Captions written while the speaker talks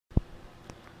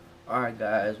Alright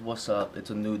guys, what's up?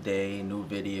 It's a new day, new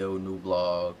video, new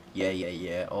vlog.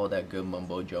 Yeah, all that good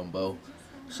mumbo jumbo.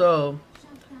 So,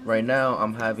 right now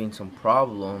I'm having some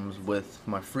problems with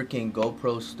my freaking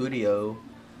GoPro Studio,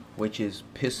 which is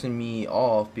pissing me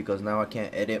off because now I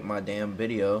can't edit my damn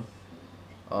video.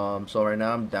 So right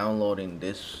now I'm downloading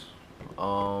this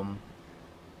um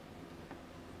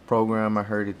program. I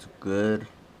heard it's good,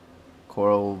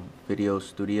 Coral Video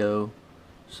Studio.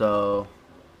 So,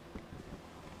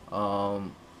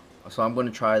 um so I'm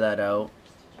gonna try that out,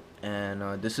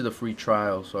 and this is a free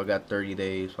trial, so I got 30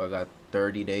 days. So I got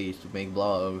 30 days to make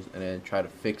vlogs and then try to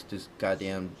fix this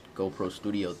goddamn GoPro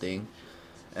Studio thing.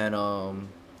 And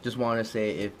just want to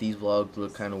say, if these vlogs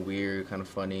look kind of weird, kind of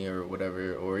funny, or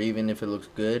whatever, or even if it looks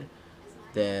good,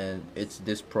 then it's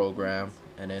this program.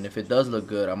 And then if it does look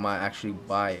good, I might actually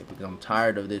buy it because I'm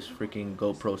tired of this freaking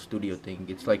GoPro Studio thing.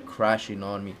 It's like crashing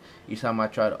on me. Each time I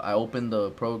open the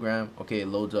program, okay, it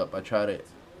loads up. I try to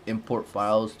import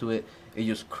files to it, it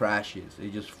just crashes.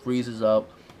 It just freezes up.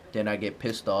 Then I get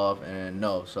pissed off, and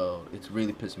no, so it's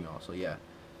really pissing me off. So yeah.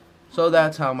 So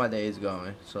that's how my day is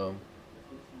going. So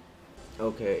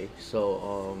okay,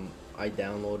 so I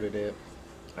downloaded it.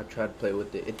 I tried to play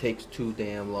with it. It takes too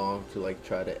damn long to like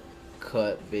try to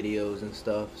cut videos and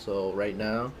stuff. So right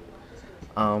now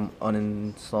I'm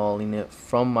uninstalling it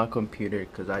from my computer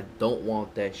because I don't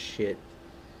want that shit.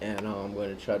 And I'm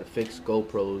going to try to fix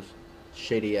GoPro's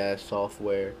shitty ass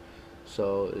software.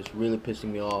 So it's really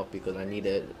pissing me off because I need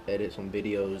to edit some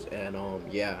videos, and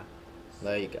yeah,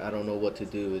 like I don't know what to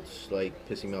do. It's like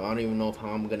pissing me off. I don't even know how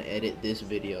I'm gonna edit this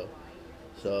video.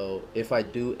 So if I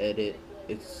do edit,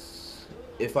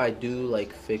 if I do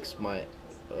like fix my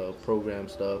program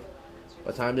stuff,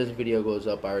 by the time this video goes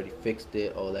up I already fixed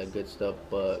it, all that good stuff.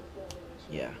 But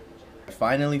yeah, I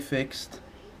finally fixed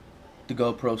the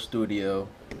GoPro Studio.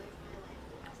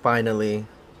 Finally.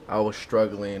 I was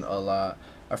struggling a lot.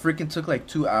 I freaking took like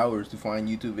 2 hours to find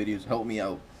YouTube videos. Help me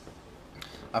out.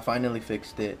 I finally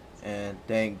fixed it, and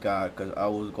thank God, because I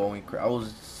was going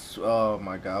oh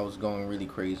my God, I was going really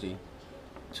crazy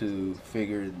to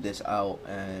figure this out.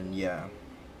 And yeah,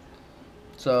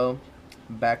 so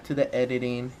back to the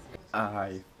editing.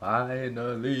 I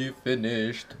finally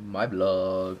finished my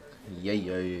vlog.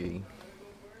 Yay.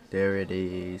 There it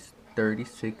is.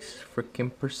 36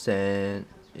 freaking percent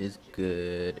is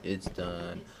good. It's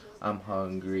done. I'm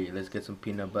hungry. Let's get some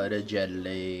peanut butter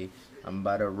jelly. I'm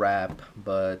about to rap,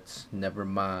 but never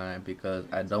mind because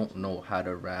I don't know how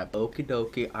to rap. Okie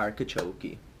dokie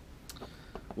artichoke.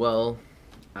 Well,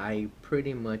 I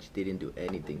pretty much didn't do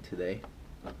anything today.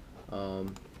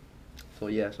 So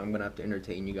yeah, so I'm gonna have to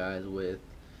entertain you guys with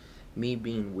me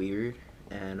being weird,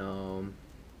 and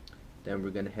then we're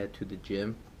gonna head to the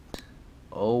gym.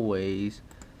 Always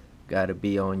gotta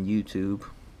be on YouTube.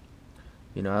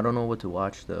 You know, I don't know what to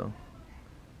watch though.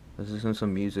 Let's listen to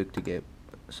some music to get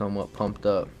somewhat pumped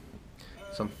up.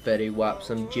 Some Fetty Wap,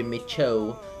 some Jimmy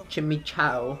Chow.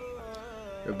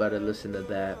 We're about to listen to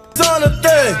that. Ton of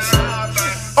things.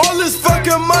 All this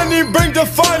fucking money bring the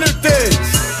finer things.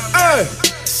 Hey,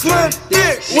 slim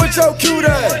dick with your cute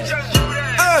ass.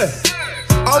 Hey,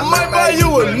 I might buy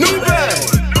you a new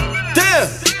bag. Damn,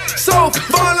 so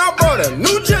fun, I brought a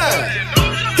new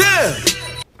jag. Damn.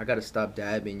 I gotta stop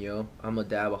dabbing, yo. I'm a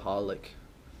dabaholic,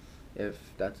 if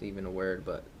that's even a word,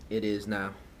 but it is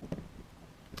now.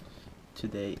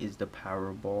 Today is the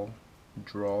Powerball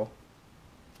draw.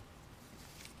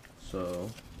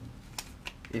 So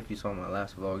if you saw my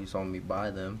last vlog, you saw me buy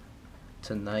them.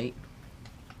 Tonight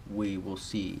we will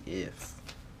see if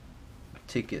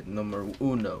ticket number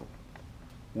uno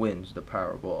wins the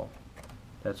Powerball.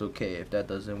 That's okay. If that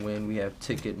doesn't win, we have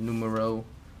ticket numero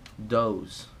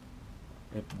dos.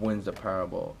 It wins the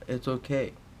Powerball. It's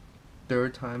okay.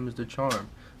 Third time is the charm.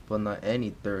 But not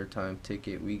any third time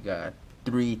ticket. We got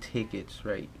 3 tickets,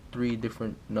 right? 3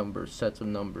 different numbers, sets of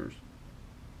numbers.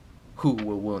 Who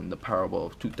will win the Powerball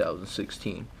of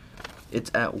 2016?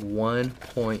 It's at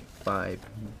 1.5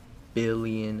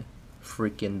 billion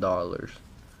freaking dollars.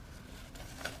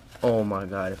 Oh my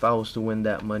God, if I was to win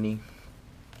that money,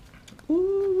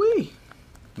 ooh-wee,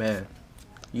 man,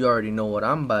 you already know what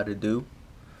I'm about to do.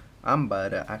 I'm about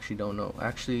to, actually don't know.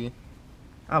 Actually,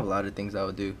 I have a lot of things I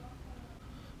would do.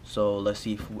 So let's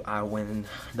see if I win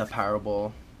the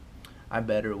Powerball. I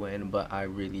better win, but I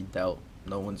really doubt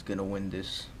no one's gonna win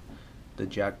this. The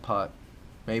jackpot.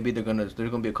 Maybe there's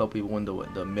gonna be a couple people win the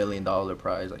 $1 million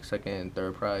prize, like second and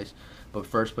third prize. But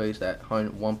first place, that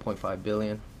 1.5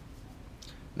 billion.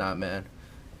 Nah, man.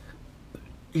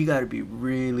 You gotta be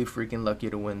really freaking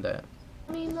lucky to win that.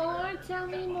 Tell me more, tell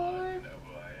me more.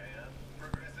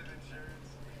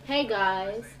 Hey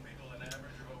guys,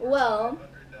 Well,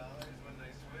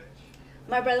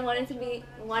 my brother wanted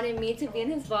me to be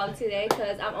in his vlog today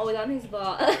because I'm always on his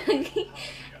vlog.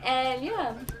 And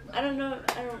yeah, I don't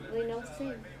really know what to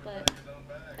say, but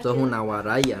So una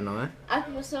waraya, no? I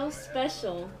feel so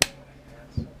special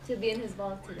to be in his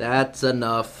vlog today. That's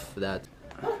enough. That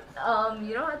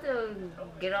You don't have to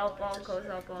get up all close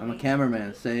up on I'm a me.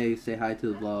 cameraman. Say hi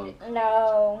to the vlog.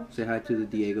 No. Say hi to the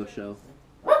Diego show.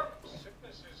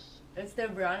 It's the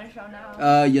Brianna show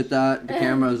now. You thought the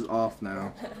camera's off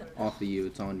now. Off of you.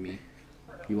 It's on me.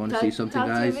 You want to see something, talk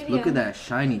to your guys? video. Look at that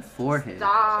shiny forehead.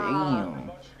 Stop.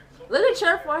 Damn. Look at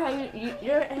your forehead.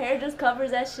 Your hair just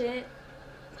covers that shit.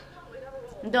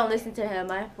 Don't listen to him.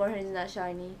 My forehead is not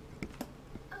shiny.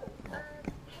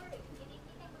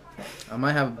 I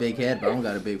might have a big head, but I don't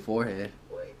got a big forehead.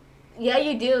 Yeah,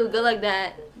 you do. Good like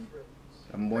that.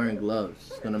 I'm wearing gloves.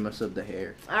 It's gonna mess up the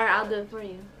hair. Alright, I'll do it for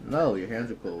you. No, your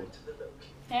hands are cold.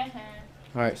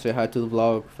 Alright, say hi to the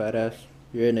vlog, fat ass.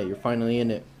 You're in it. You're finally in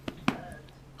it.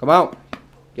 Come out.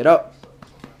 Get up.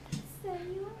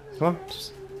 Come on.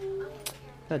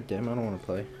 God damn, I don't want to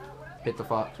play. Hit the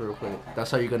fox real quick.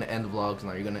 That's how you're gonna end the vlogs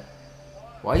now. You're gonna.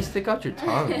 Why you stick out your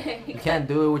tongue? You can't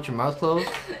do it with your mouth closed.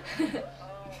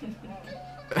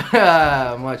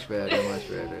 Much better, much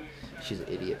better. She's an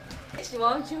idiot.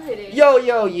 Why don't you hit it? Yo.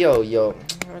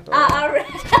 Alright.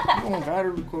 Oh, gotta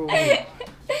record.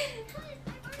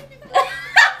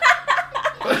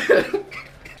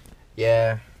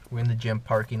 Yeah, we're in the gym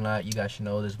parking lot. You guys should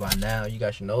know this by now. You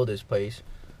guys should know this place.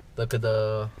 Look at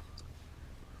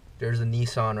there's a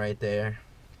Nissan right there.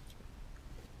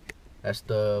 That's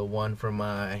the one from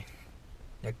a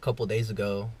couple days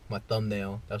ago, my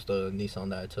thumbnail. That's the Nissan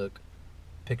that I took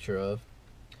a picture of.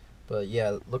 But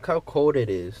yeah, look how cold it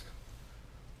is.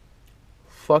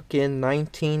 Fucking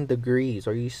 19 degrees.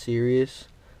 Are you serious?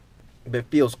 But it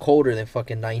feels colder than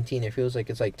fucking 19. It feels like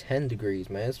it's like 10 degrees,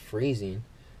 man. It's freezing.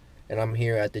 And I'm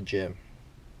here at the gym.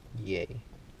 Yay.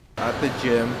 At the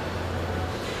gym.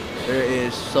 There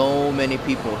is so many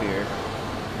people here.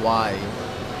 Why?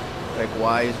 Like,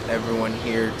 why is everyone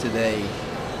here today?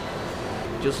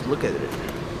 Just look at it.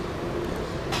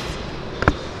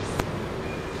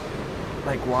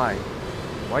 Like, why?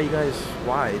 Why you guys,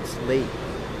 why? It's late.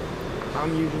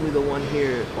 I'm usually the one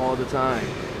here all the time.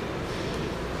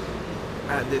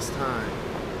 At this time.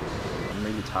 I'm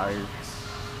really tired.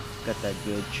 Got that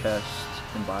good chest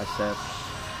and biceps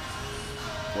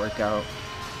workout.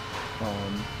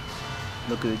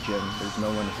 Look at the gym. There's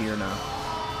no one here now.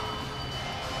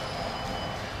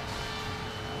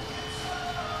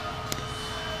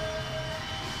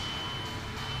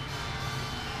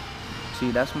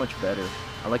 See, that's much better.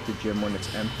 I like the gym when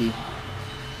it's empty.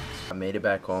 I made it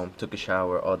back home, took a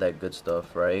shower, all that good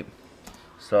stuff, right?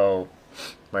 So,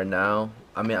 right now,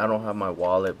 I mean, I don't have my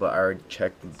wallet, but I already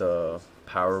checked the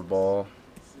Powerball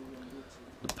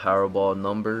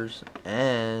numbers,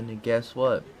 and guess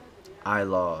what? I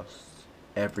lost.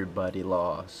 Everybody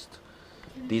lost.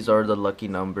 These are the lucky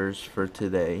numbers for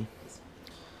today,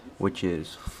 which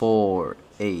is 4,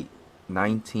 8,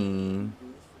 19.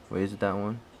 Wait, is it that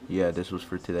one? Yeah, this was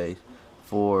for today.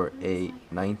 4, 8,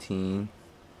 19,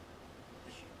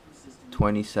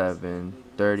 27,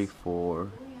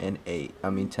 34, and 8. I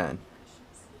mean 10.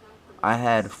 I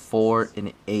had 4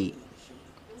 and 8.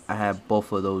 I had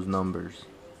both of those numbers.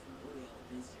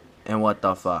 And what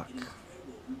the fuck?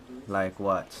 Like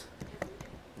what?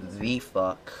 The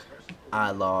fuck?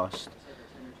 I lost.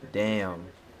 Damn.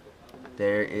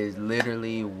 There is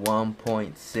literally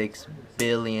 $1.6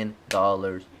 billion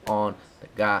on the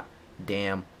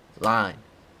goddamn line.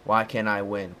 Why can't I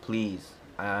win? Please.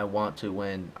 I want to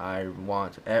win.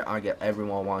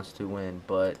 Everyone wants to win,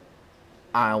 but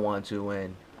I want to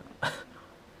win.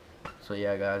 So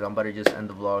yeah, guys, I'm about to just end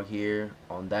the vlog here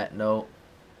on that note.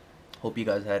 Hope you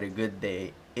guys had a good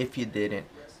day. If you didn't,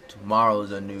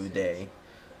 tomorrow's a new day.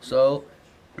 So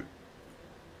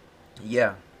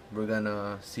yeah, we're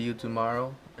gonna see you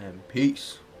tomorrow, and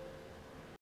peace.